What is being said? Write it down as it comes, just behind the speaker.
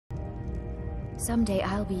Someday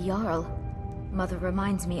I'll be Jarl. Mother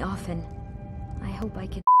reminds me often. I hope I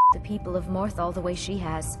can the people of Morthal the way she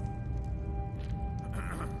has.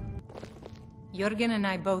 Jurgen and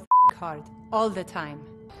I both hard, all the time.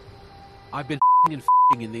 I've been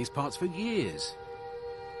in these parts for years.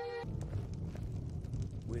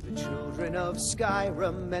 We're the children of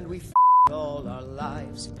Skyrim, and we all our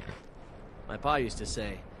lives. My pa used to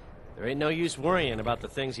say, there ain't no use worrying about the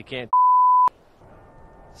things you can't.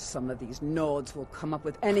 Some of these Nords will come up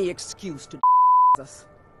with any excuse to us.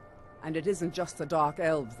 And it isn't just the Dark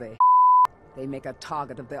Elves they make a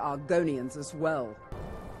target of the Argonians as well.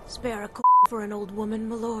 Spare a for an old woman,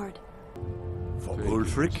 my lord. For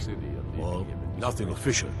Ulfric? Well, nothing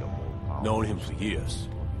official. Known him for years.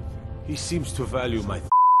 He seems to value my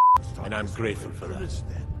and I'm grateful for that.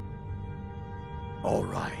 All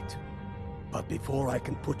right. But before I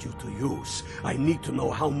can put you to use, I need to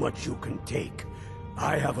know how much you can take.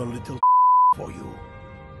 I have a little for you.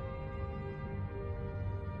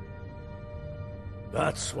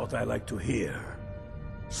 That's what I like to hear.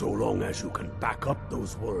 So long as you can back up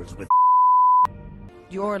those words with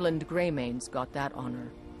Jorland Greymane's got that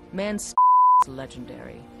honor. Man's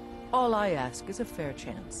legendary. All I ask is a fair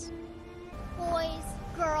chance. Boys,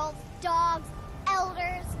 girls, dogs,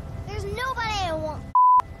 elders. There's nobody I want.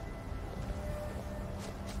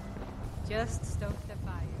 Just stoke the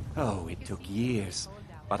fire. Oh, it took years,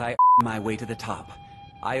 but I my way to the top.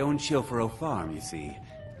 I own Shilfaro Farm, you see.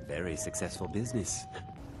 Very successful business.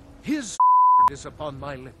 His is upon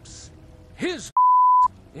my lips. His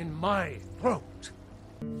in my throat.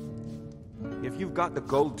 If you've got the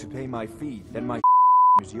gold to pay my fee, then my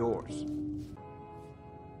is yours.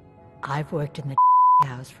 I've worked in the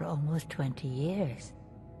house for almost 20 years.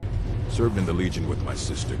 Served in the Legion with my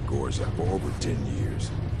sister Gorza for over 10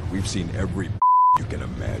 years. We've seen every you can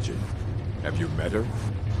imagine. Have you met her?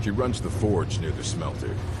 She runs the forge near the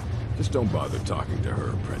smelter. Just don't bother talking to her,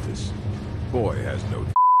 apprentice. Boy has no.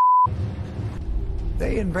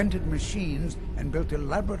 They invented machines and built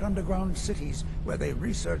elaborate underground cities where they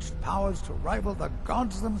researched powers to rival the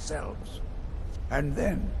gods themselves. And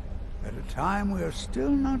then, at a time we are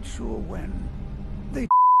still not sure when, they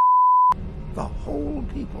the whole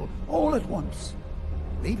people all at once,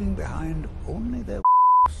 leaving behind only their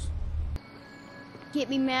Get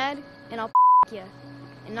me mad, and I'll you.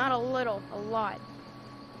 And not a little, a lot.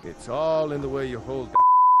 It's all in the way you hold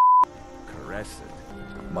caress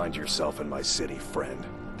it. Mind yourself in my city, friend.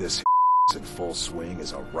 This in full swing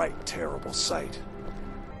is a right terrible sight.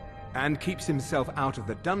 And keeps himself out of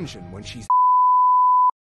the dungeon when she's